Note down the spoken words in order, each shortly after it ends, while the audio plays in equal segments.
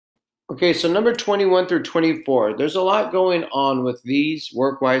Okay, so number 21 through 24, there's a lot going on with these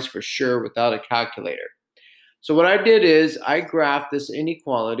work-wise for sure without a calculator. So what I did is I graphed this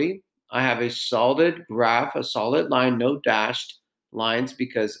inequality. I have a solid graph, a solid line, no dashed lines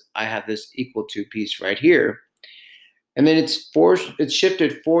because I have this equal to piece right here. And then it's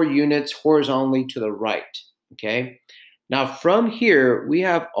shifted 4 units horizontally to the right, okay? Now from here, we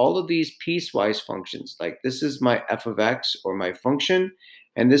have all of these piecewise functions. Like this is my f of x or my function,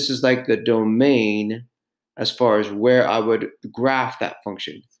 and this is like the domain as far as where I would graph that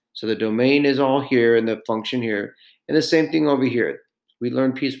function. So the domain is all here and the function here. And the same thing over here. We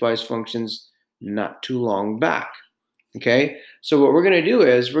learned piecewise functions not too long back, okay? So what we're gonna do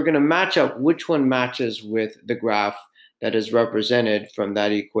is we're gonna match up which one matches with the graph that is represented from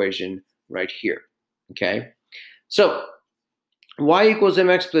that equation right here, okay? So y equals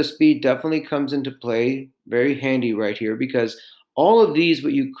mx plus b definitely comes into play, very handy right here, because all of these,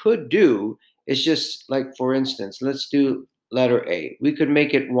 what you could do is just like, for instance, let's do letter A. We could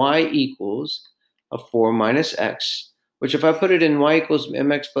make it y equals a 4 minus x, which if I put it in y equals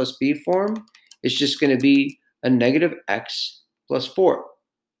mx plus b form, it's just going to be a negative x plus 4.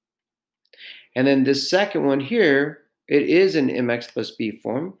 And then this second one here, it is in mx plus b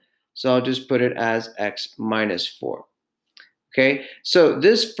form, so I'll just put it as x minus 4. Okay, so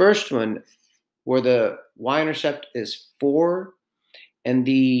this first one, where the y-intercept is 4 and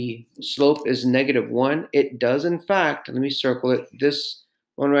the slope is -1, it does in fact, let me circle it, this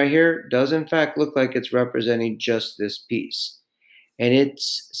one right here does in fact look like it's representing just this piece. And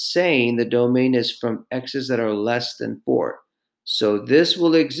it's saying the domain is from x's that are less than 4. So this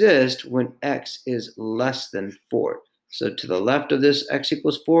will exist when x is less than 4. So to the left of this x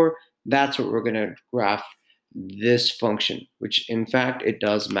equals 4, that's what we're going to graph this function, which in fact it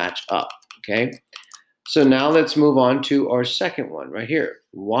does match up, okay? So now let's move on to our second one right here.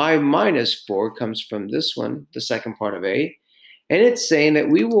 Y minus 4 comes from this one, the second part of A, and it's saying that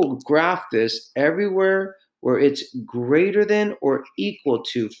we will graph this everywhere where it's greater than or equal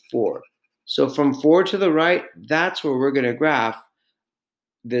to 4. So from 4 to the right, that's where we're going to graph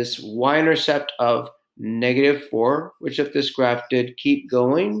this y-intercept of -4, which if this graph did keep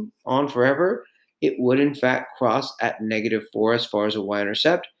going on forever, it would in fact cross at -4 as far as a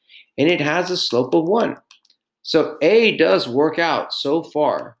y-intercept, and it has a slope of 1. So A does work out so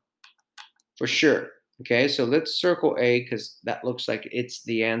far, for sure. Okay, so let's circle A because that looks like it's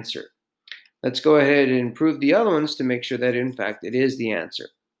the answer. Let's go ahead and prove the other ones to make sure that in fact it is the answer.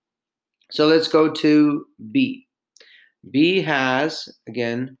 So let's go to B. B has,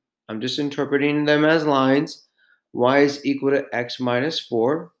 again, I'm just interpreting them as lines. Y is equal to x minus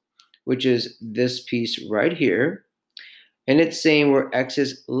 4, which is this piece right here. And it's saying where x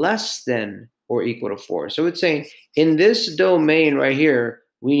is less than or equal to 4. So it's saying in this domain right here,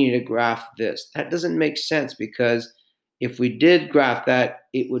 we need to graph this. That doesn't make sense because if we did graph that,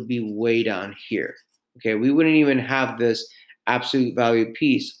 it would be way down here. Okay, we wouldn't even have this absolute value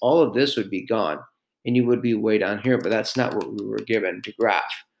piece. All of this would be gone and you would be way down here, but that's not what we were given to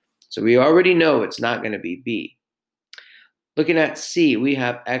graph. So we already know it's not going to be B. Looking at C, we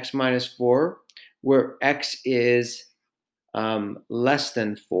have x minus 4, where x is less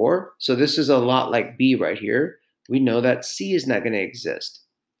than 4. So this is a lot like B right here. We know that C is not going to exist.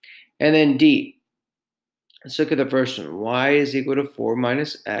 And then D. Let's look at the first one. Y is equal to 4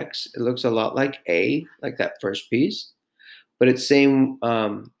 minus x. It looks a lot like A, like that first piece. But it's saying,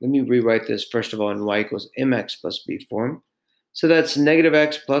 let me rewrite this first of all in y equals mx plus b form. So that's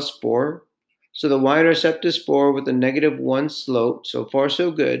 -x plus 4. So the y-intercept is 4 with a -1 slope. So far,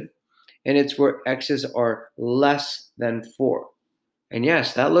 so good. And it's where x's are less than 4. And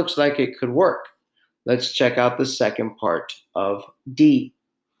yes, that looks like it could work. Let's check out the second part of D.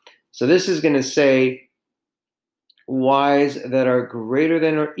 So this is going to say y's that are greater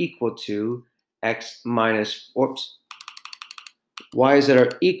than or equal to x minus, whoops, y's that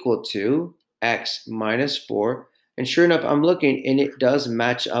are equal to x minus 4. And sure enough, I'm looking and it does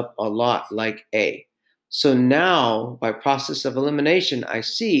match up a lot like A. So now, by process of elimination, I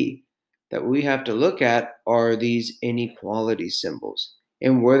see that we have to look at are these inequality symbols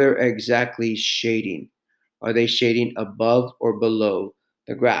and where they're exactly shading. Are they shading above or below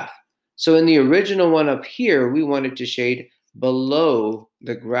the graph? So in the original one up here, we wanted to shade below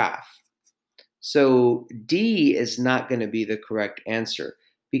the graph. So D is not going to be the correct answer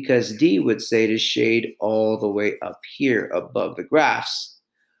because D would say to shade all the way up here above the graphs,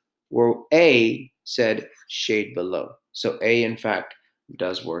 where A said shade below. So A, in fact,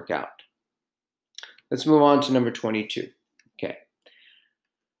 does work out. Let's move on to number 22. Okay.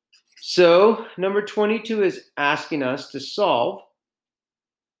 So number 22 is asking us to solve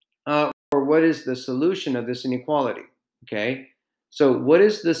or what is the solution of this inequality? Okay, so what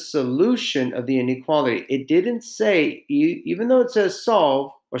is the solution of the inequality? It didn't say, even though it says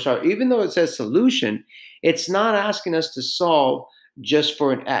solve, or sorry, even though it says solution, it's not asking us to solve just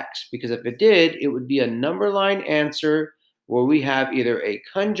for an x, because if it did, it would be a number line answer where we have either a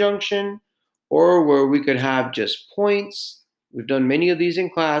conjunction or where we could have just points. We've done many of these in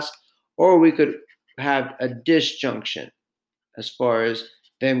class, or we could have a disjunction as far as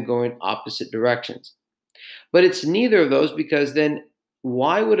them going opposite directions. But it's neither of those, because then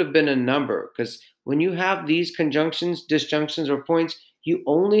y would have been a number, because when you have these conjunctions, disjunctions, or points, you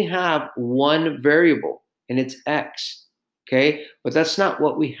only have one variable, and it's x. Okay, but that's not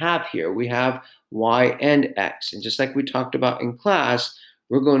what we have here. We have y and x, and just like we talked about in class,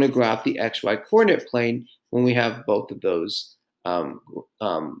 we're going to graph the xy coordinate plane when we have both of those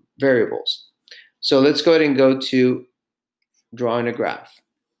variables. So let's go ahead and go to drawing a graph.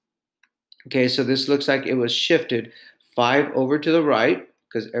 Okay, so this looks like it was shifted 5 over to the right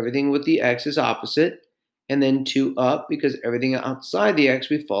because everything with the x is opposite, and then 2 up because everything outside the x,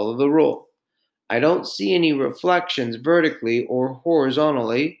 we follow the rule. I don't see any reflections vertically or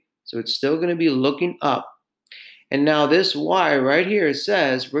horizontally, so it's still going to be looking up. And now this y right here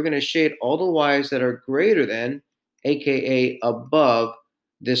says we're going to shade all the y's that are greater than, aka above,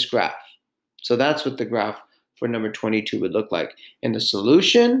 this graph. So that's what the graph for number 22 would look like. And the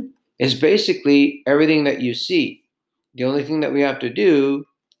solution is basically everything that you see. The only thing that we have to do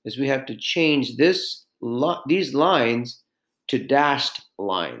is we have to change these lines to dashed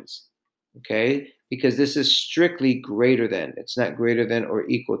lines, okay? Because this is strictly greater than. It's not greater than or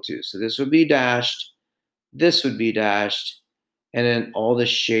equal to. So this would be dashed, this would be dashed, and then all the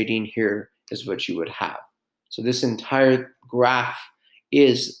shading here is what you would have. So this entire graph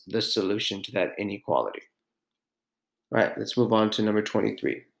is the solution to that inequality. All right, let's move on to number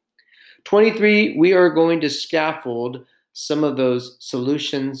 23. 23, we are going to scaffold some of those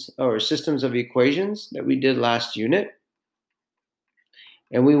solutions or systems of equations that we did last unit.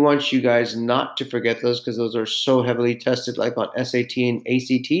 And we want you guys not to forget those because those are so heavily tested, like on SAT and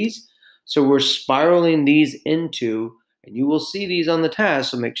ACTs. So we're spiraling these into, and you will see these on the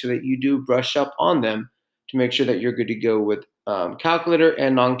test, so make sure that you do brush up on them to make sure that you're good to go with calculator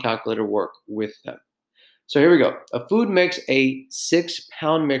and non-calculator work with them. So here we go. A food makes a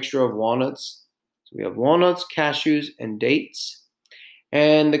 6-pound mixture of walnuts. So we have walnuts, cashews, and dates.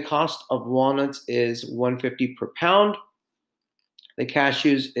 And the cost of walnuts is $1.50 per pound. The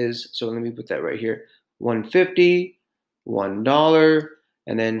cashews is, so let me put that right here, $1.50, $1,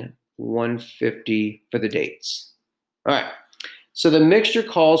 and then $1.50 for the dates. All right. So the mixture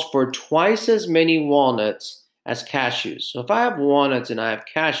calls for twice as many walnuts as cashews. So if I have walnuts and I have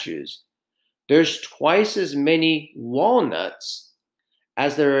cashews, there's twice as many walnuts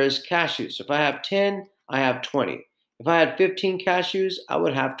as there is cashews. So if I have 10, I have 20. If I had 15 cashews, I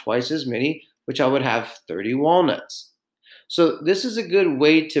would have twice as many, which I would have 30 walnuts. So this is a good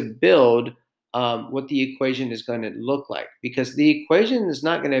way to build what the equation is going to look like, because the equation is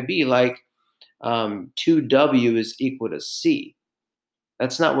not going to be like 2w is equal to c.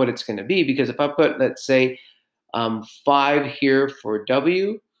 That's not what it's going to be, because if I put, let's say, 5 here for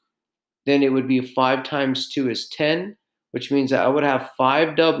w, then it would be 5 times 2 is 10, which means that I would have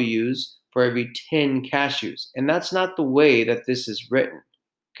 5 w's for every 10 cashews. And that's not the way that this is written.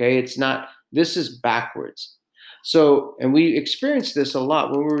 Okay, it's not, this is backwards. So, and we experienced this a lot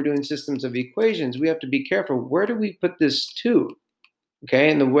when we were doing systems of equations. We have to be careful. Where do we put this to?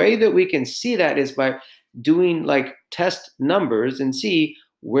 Okay, and the way that we can see that is by doing like test numbers and see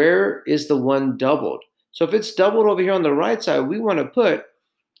where is the one doubled. So if it's doubled over here on the right side, we want to put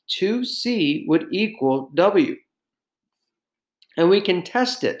 2c would equal w. And we can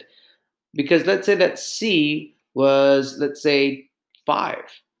test it, because let's say that c was, let's say, 5.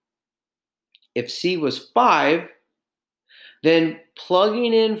 If c was 5, then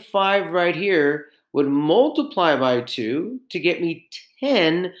plugging in 5 right here would multiply by 2 to get me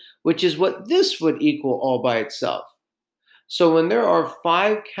 10, which is what this would equal all by itself. So when there are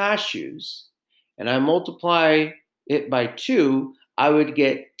 5 cashews and I multiply it by 2, I would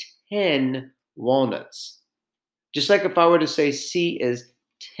get 10 walnuts. Just like if I were to say C is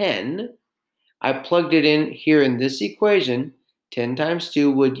 10, I plugged it in here in this equation, 10 times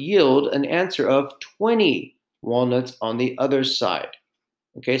 2 would yield an answer of 20 walnuts on the other side.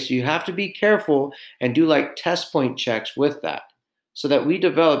 Okay, so you have to be careful and do like test point checks with that, so that we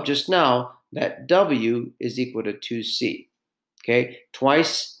developed just now that W is equal to 2C. Okay,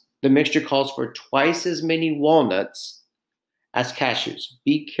 twice, the mixture calls for twice as many walnuts as cashews.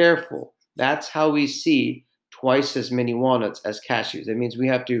 Be careful. That's how we see twice as many walnuts as cashews. That means we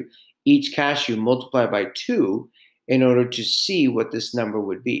have to each cashew multiply by 2 in order to see what this number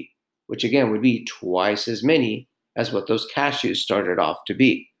would be, which again would be twice as many as what those cashews started off to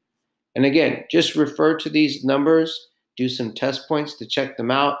be. And again, just refer to these numbers, do some test points to check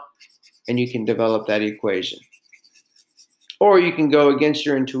them out, and you can develop that equation. Or you can go against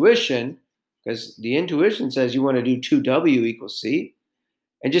your intuition, because the intuition says you want to do 2w equals c,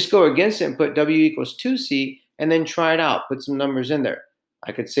 and just go against it and put w equals 2c, and then try it out. Put some numbers in there.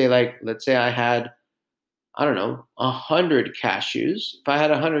 I could say, like, let's say I had, I don't know, 100 cashews. If I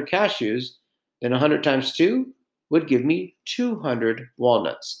had 100 cashews, then 100 times 2 would give me 200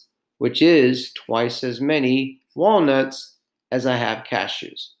 walnuts, which is twice as many walnuts as I have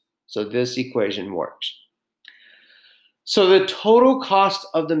cashews. So this equation works. So the total cost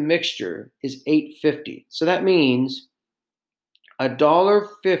of the mixture is $8.50. So that means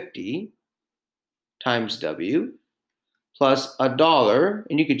 $1.50 times W plus $1,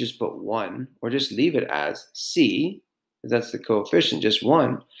 and you could just put 1 or just leave it as C, because that's the coefficient, just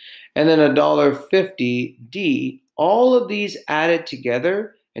 1, and then $1.50 D. All of these added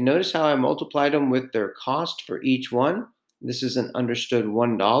together, and notice how I multiplied them with their cost for each one. This is an understood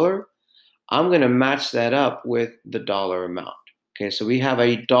 $1. I'm going to match that up with the dollar amount. Okay, so we have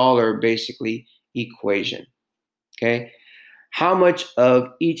a dollar basically equation. Okay, how much of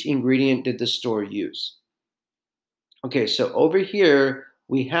each ingredient did the store use? Okay, so over here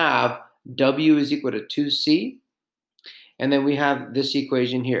we have W is equal to 2C, and then we have this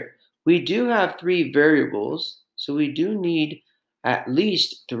equation here. We do have 3 variables, so we do need at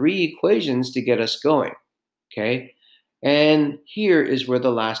least 3 equations to get us going. Okay, and here is where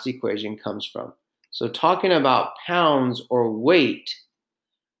the last equation comes from. So talking about pounds or weight,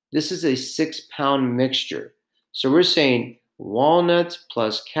 this is a 6-pound mixture. So we're saying walnuts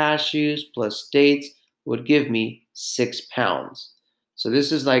plus cashews plus dates would give me 6 pounds. So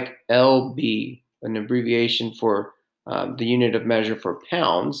this is like LB, an abbreviation for the unit of measure for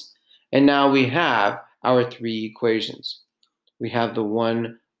pounds. And now we have our 3 equations. We have the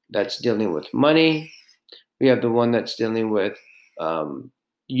one that's dealing with money. We have the one that's dealing with,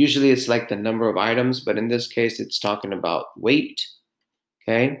 usually it's like the number of items, but in this case, it's talking about weight,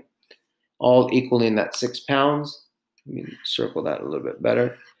 okay? All equaling that 6 pounds. Let me circle that a little bit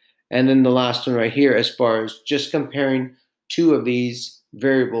better. And then the last one right here, as far as just comparing 2 of these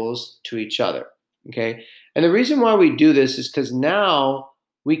variables to each other, okay? And the reason why we do this is because now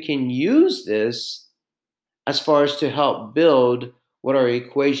we can use this as far as to help build what our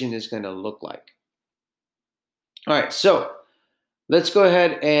equation is going to look like. All right, so let's go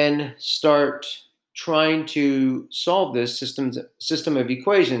ahead and start trying to solve this system of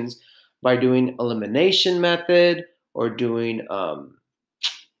equations by doing elimination method, or doing,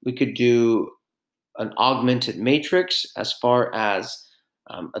 we could do an augmented matrix as far as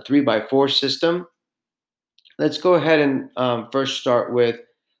a 3x4 system. Let's go ahead and first start with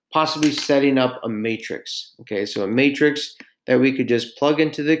possibly setting up a matrix. Okay, so a matrix that we could just plug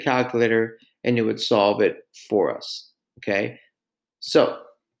into the calculator and it would solve it for us. Okay, so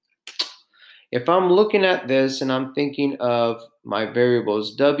if I'm looking at this and I'm thinking of my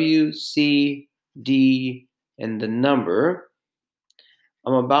variables W, C, D, and the number,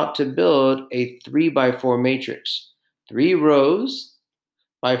 I'm about to build a 3x4 matrix, 3 rows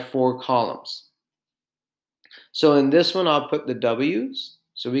by 4 columns. So in this one, I'll put the W's.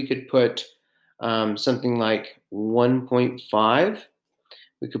 So we could put something like 1.5.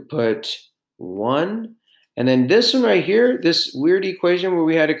 We could put 1. And then this one right here, this weird equation where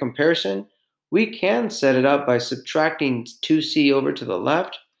we had a comparison, we can set it up by subtracting 2C over to the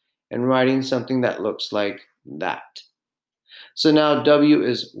left and writing something that looks like that. So now W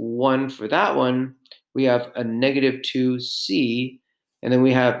is 1 for that one. We have a negative 2C, and then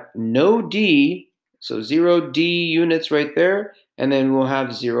we have no D, so 0 D units right there, and then we'll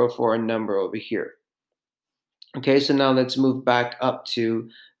have 0 for a number over here. Okay, so now let's move back up to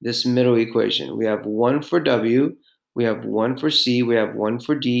this middle equation. We have 1 for W, we have 1 for C, we have 1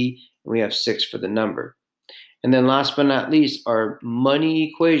 for D, and we have 6 for the number. And then last but not least, our money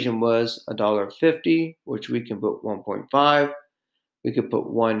equation was $1.50, which we can put 1.5. We could put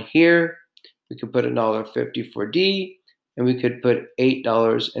 1 here. We could put $1.50 for D, and we could put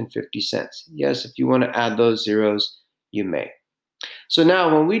 $8.50. Yes, if you want to add those zeros, you may. So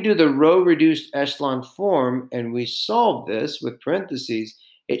now when we do the row reduced echelon form and we solve this with parentheses,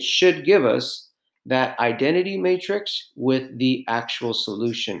 it should give us that identity matrix with the actual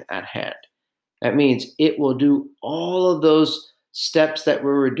solution at hand. That means it will do all of those steps that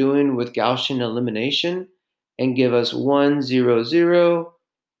we were doing with Gaussian elimination and give us 1, 0, 0,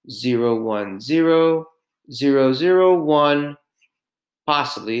 0, 1, 0, 0, 0, 1,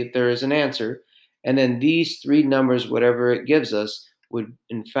 possibly if there is an answer. And then these three numbers, whatever it gives us, would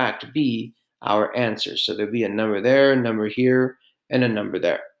in fact be our answer. So there'd be a number there, a number here, and a number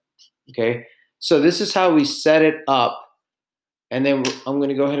there. Okay, so this is how we set it up. And then I'm going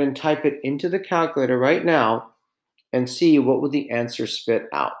to go ahead and type it into the calculator right now and see what would the answer spit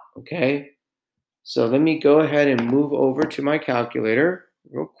out. Okay, so let me go ahead and move over to my calculator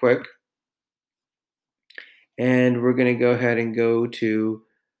real quick. And we're going to go ahead and go to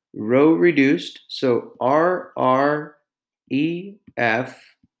row reduced. So R, R, E, F.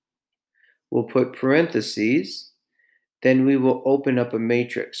 We'll put parentheses. Then we will open up a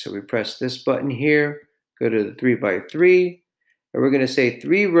matrix. So we press this button here, go to the 3 by 3, and we're going to say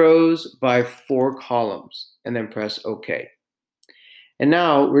 3 rows by 4 columns, and then press OK. And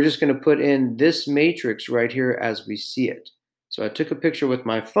now we're just going to put in this matrix right here as we see it. So I took a picture with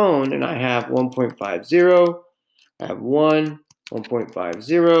my phone, and I have 1.50, I have 1,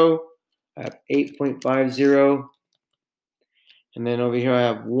 1.50, I have 8.50, and then over here I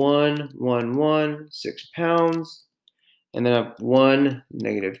have 1, 1, 1, 6 pounds, and then I have 1,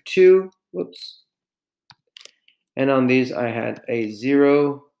 -2, whoops. And on these I had a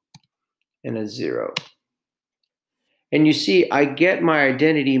 0 and a 0. And you see, I get my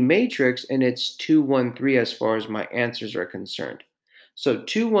identity matrix, and it's 213 as far as my answers are concerned. So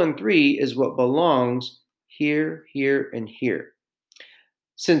 213 is what belongs here, here, and here.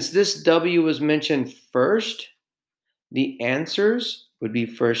 Since this W was mentioned first, the answers would be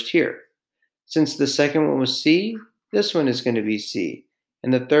first here. Since the second one was C, this one is going to be C.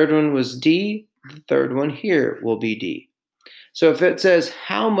 And the third one was D, the third one here will be D. So if it says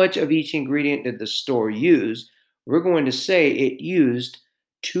how much of each ingredient did the store use, we're going to say it used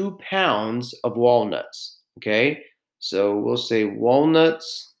 2 pounds of walnuts. Okay, so we'll say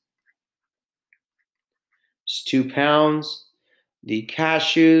walnuts is 2 pounds. The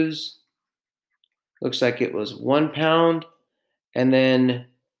cashews looks like it was 1 pound. And then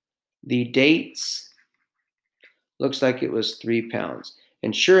the dates looks like it was 3 pounds.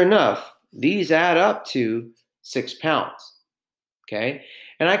 And sure enough, these add up to 6 pounds. Okay,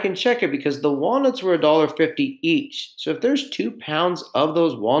 and I can check it because the walnuts were $1.50 each. So if there's 2 pounds of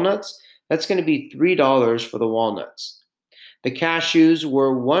those walnuts, that's going to be $3 for the walnuts. The cashews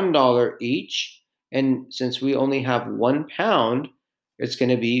were $1 each, and since we only have 1 pound, it's going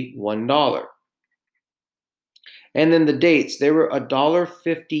to be $1. And then the dates, they were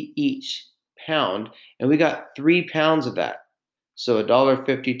 $1.50 each pound, and we got 3 pounds of that. So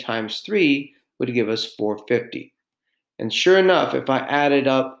 $1.50 times 3 would give us $4.50. And sure enough, if I added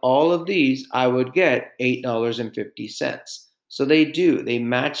up all of these, I would get $8.50. So they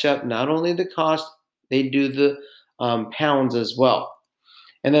match up not only the cost, they do the pounds as well.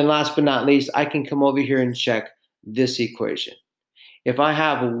 And then last but not least, I can come over here and check this equation. If I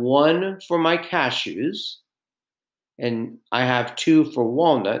have 1 for my cashews and I have 2 for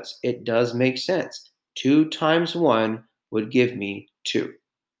walnuts, it does make sense. 2 times 1 would give me 2.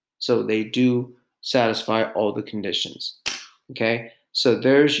 So they do satisfy all the conditions. Okay, so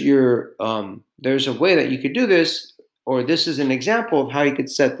there's your there's a way that you could do this, or this is an example of how you could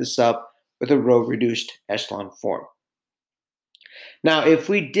set this up with a row reduced echelon form. Now, if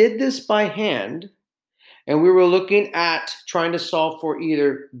we did this by hand and we were looking at trying to solve for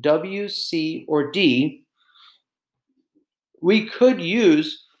either W, C, or D, we could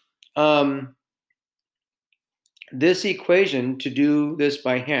use this equation to do this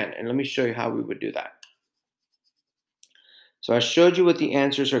by hand. And let me show you how we would do that. So I showed you what the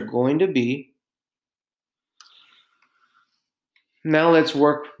answers are going to be. Now let's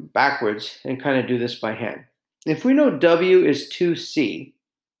work backwards and kind of do this by hand. If we know W is 2C,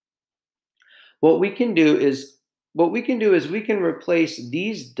 what we can do is we can replace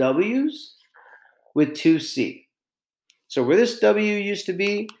these W's with 2C. So where this W used to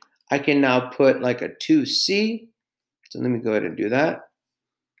be, I can now put like a 2C. So let me go ahead and do that.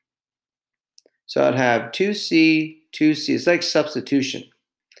 So I'd have 2C, 2C. It's like substitution.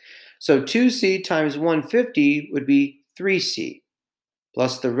 So 2C times 150 would be 3C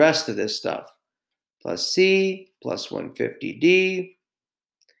plus the rest of this stuff. Plus C plus 150D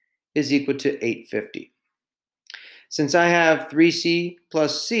is equal to 850. Since I have 3C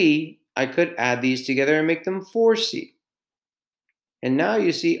plus C, I could add these together and make them 4C. And now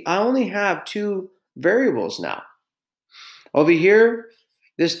you see I only have 2 variables now. Over here,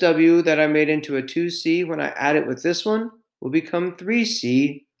 this W that I made into a 2C, when I add it with this one, will become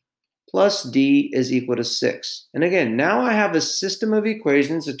 3C plus D is equal to 6. And again, now I have a system of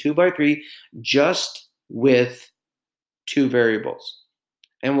equations, a 2 by 3, just with 2 variables.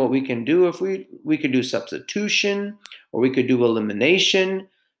 And what we can do, if we could do substitution, or we could do elimination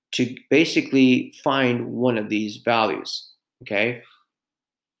to basically find one of these values, okay?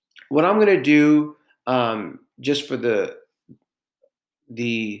 What I'm going to do, just for the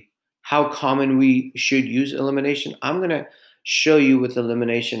how common we should use elimination, I'm going to show you with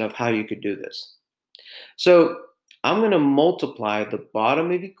elimination of how you could do this. So I'm going to multiply the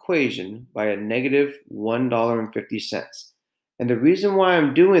bottom of the equation by a negative $1.50. And the reason why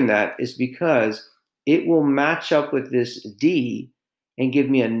I'm doing that is because it will match up with this D and give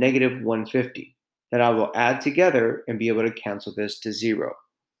me a negative 150 that I will add together and be able to cancel this to 0.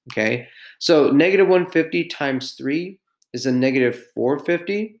 Okay, so negative 150 times 3 is a negative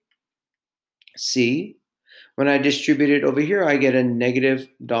 450. C. When I distribute it over here, I get a negative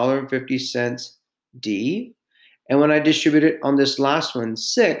 $1.50 D. And when I distribute it on this last one,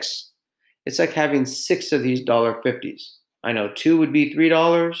 6, it's like having 6 of these $1.50s. I know 2 would be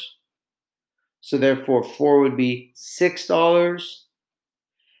 $3. So therefore 4 would be $6.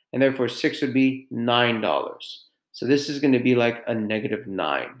 And therefore 6 would be $9. So this is going to be like a negative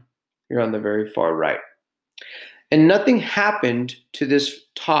 9 here on the very far right. And nothing happened to this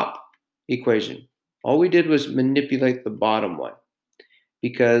top equation. All we did was manipulate the bottom one.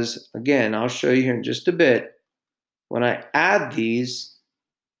 Because again, I'll show you here in just a bit, when I add these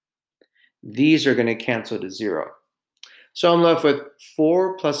are going to cancel to 0. So I'm left with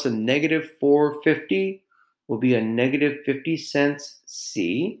 4 plus a negative 450 will be a negative 50 cents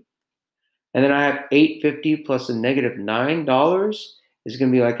C. And then I have 850 plus a negative $9 is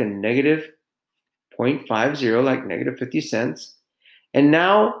going to be like a negative 0.50, like negative 50 cents. And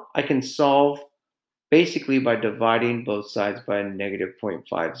now I can solve basically by dividing both sides by a negative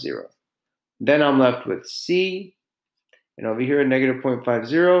 0.50. Then I'm left with C. And over here, a negative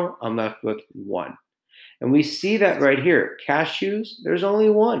 0.50, I'm left with 1. And we see that right here. Cashews, there's only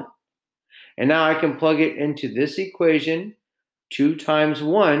 1. And now I can plug it into this equation. 2 times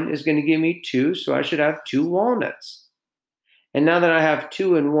 1 is going to give me 2, so I should have 2 walnuts. And now that I have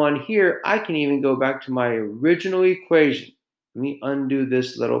 2 and 1 here, I can even go back to my original equation. Let me undo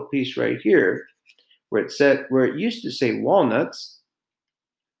this little piece right here where it used to say walnuts.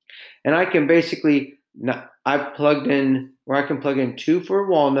 And I can basically, I can plug in 2 for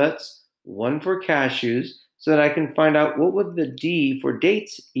walnuts, 1 for cashews, so that I can find out what would the D for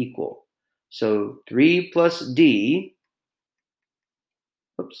dates equal. So 3 plus D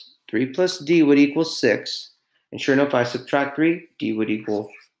would equal 6. And sure enough, if I subtract 3, D would equal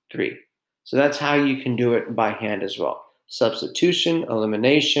 3. So that's how you can do it by hand as well. Substitution,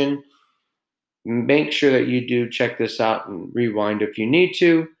 elimination. Make sure that you do check this out and rewind if you need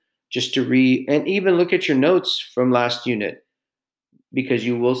to, just to and even look at your notes from last unit, because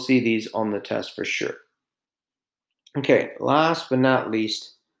you will see these on the test for sure. Okay, last but not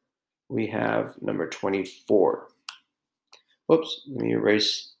least, we have number 24. Whoops, let me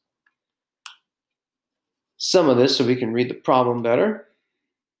erase some of this so we can read the problem better.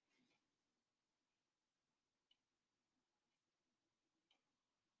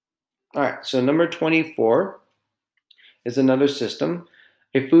 All right, so number 24 is another system.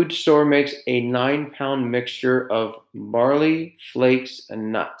 A food store makes a 9-pound mixture of barley, flakes,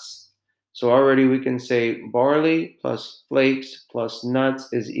 and nuts. So already we can say barley plus flakes plus nuts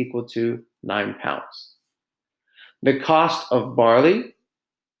is equal to 9 pounds. The cost of barley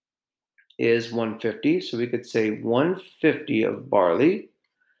is 150, so we could say 150 of barley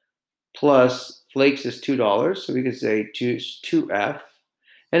plus flakes is $2, so we could say 2F.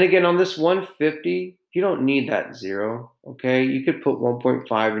 And again, on this 150, you don't need that 0, okay? You could put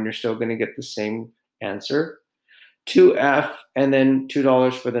 1.5 and you're still going to get the same answer. 2F and then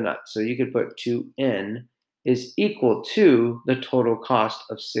 $2 for the nuts. So you could put 2N is equal to the total cost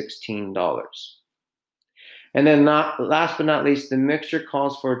of $16. And then last but not least, the mixture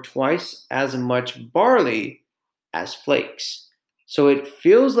calls for twice as much barley as flakes. So it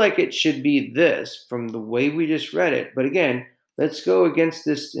feels like it should be this from the way we just read it. But again, let's go against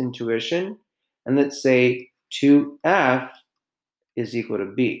this intuition and let's say 2F is equal to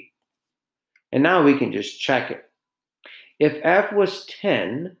B. And now we can just check it. If F was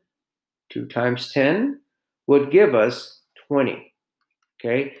 10, 2 times 10 would give us 20.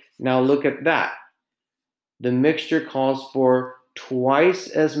 Okay, now look at that. The mixture calls for twice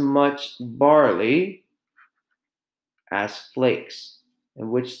as much barley as flakes,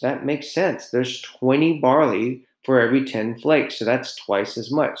 in which that makes sense. There's 20 barley for every 10 flakes, so that's twice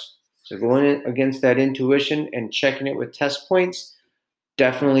as much. So going against that intuition and checking it with test points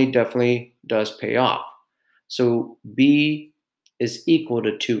definitely does pay off. So B is equal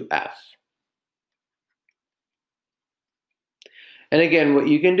to 2F. And again, what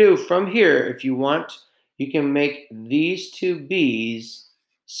you can do from here, if you want, you can make these two b's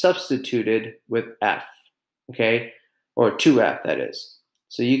substituted with f, okay? Or 2f, that is.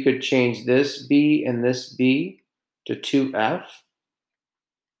 So you could change this b and this b to 2f.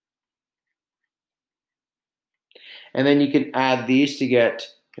 And then you can add these to get,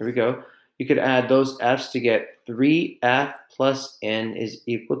 here we go, you could add those f's to get 3f plus n is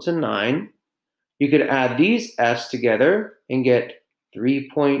equal to 9. You could add these f's together and get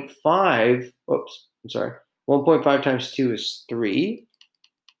 3.5, oops, I'm sorry, 1.5 times 2 is 3.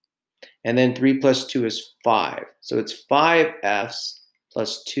 And then 3 plus 2 is 5. So it's 5f's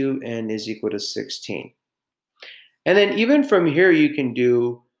plus 2n is equal to 16. And then even from here, you can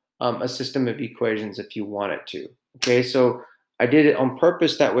do a system of equations if you wanted to. Okay, so I did it on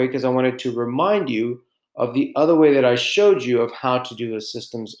purpose that way because I wanted to remind you of the other way that I showed you of how to do a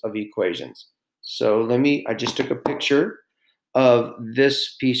systems of equations. So I just took a picture of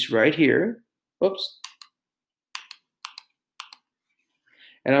this piece right here. Whoops.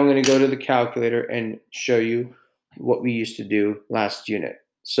 And I'm going to go to the calculator and show you what we used to do last unit.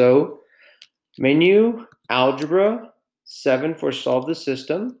 So menu, algebra, 7 for solve the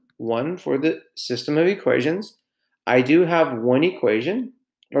system, 1 for the system of equations. I do have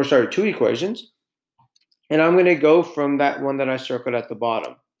two equations. And I'm going to go from that one that I circled at the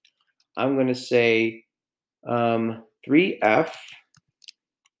bottom. I'm going to say 3f. Let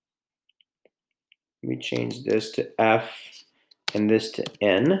me change this to f and this to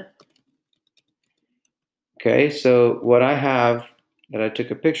n. Okay, so what I have that I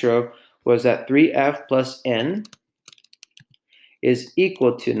took a picture of was that 3f plus n is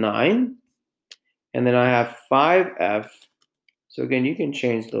equal to 9. And then I have 5f. So again, you can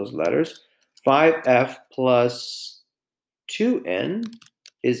change those letters. 5f plus 2n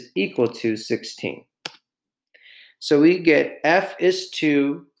is equal to 16. So we get f is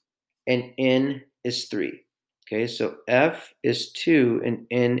 2 and n is 3. Okay, so f is 2 and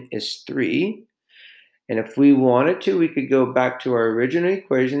n is 3. And if we wanted to, we could go back to our original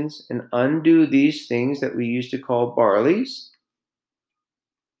equations and undo these things that we used to call Barleys,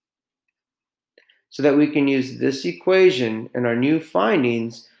 so that we can use this equation in our new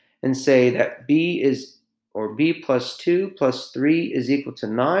findings and say that b plus 2 plus 3 is equal to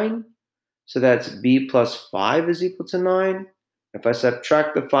 9. So that's b plus 5 is equal to 9. If I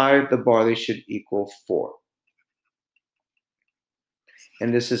subtract the 5, the Barley should equal 4.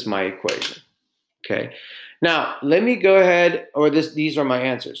 And this is my equation. Okay. Now, let me go ahead, these are my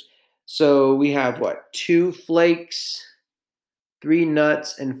answers. So we have what? 2 flakes, 3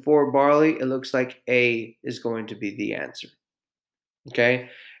 nuts, and 4 barley. It looks like A is going to be the answer. Okay.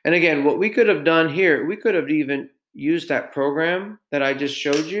 And again, what we could have done here, we could have even used that program that I just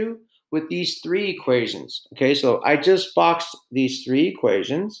showed you with these 3 equations. Okay. So I just boxed these 3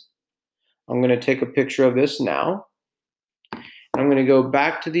 equations. I'm going to take a picture of this now. I'm going to go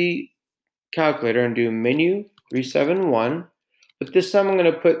back to the calculator and do menu 371. But this time I'm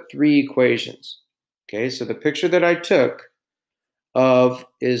going to put 3 equations. Okay. So the picture that I took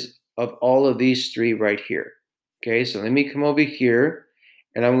is of all of these 3 right here. Okay, so let me come over here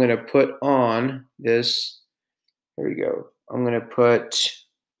and I'm going to put on this. Here we go. I'm going to put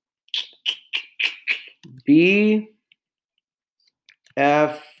B,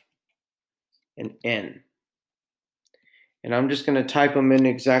 F, and N. And I'm just going to type them in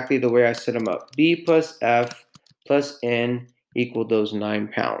exactly the way I set them up. B plus F plus N equal those 9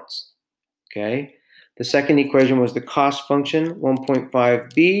 pounds. Okay. The second equation was the cost function,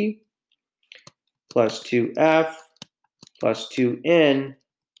 1.5b plus 2f plus 2n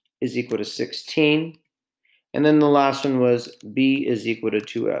is equal to 16. And then the last one was b is equal to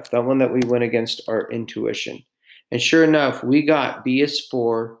 2f, that one that we went against our intuition. And sure enough, we got b is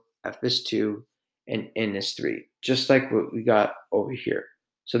 4, f is 2, and n is 3, just like what we got over here.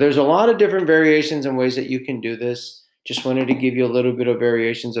 So there's a lot of different variations and ways that you can do this. Just wanted to give you a little bit of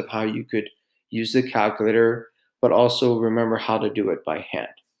variations of how you could use the calculator, but also remember how to do it by hand.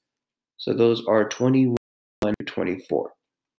 So those are 21 to 24.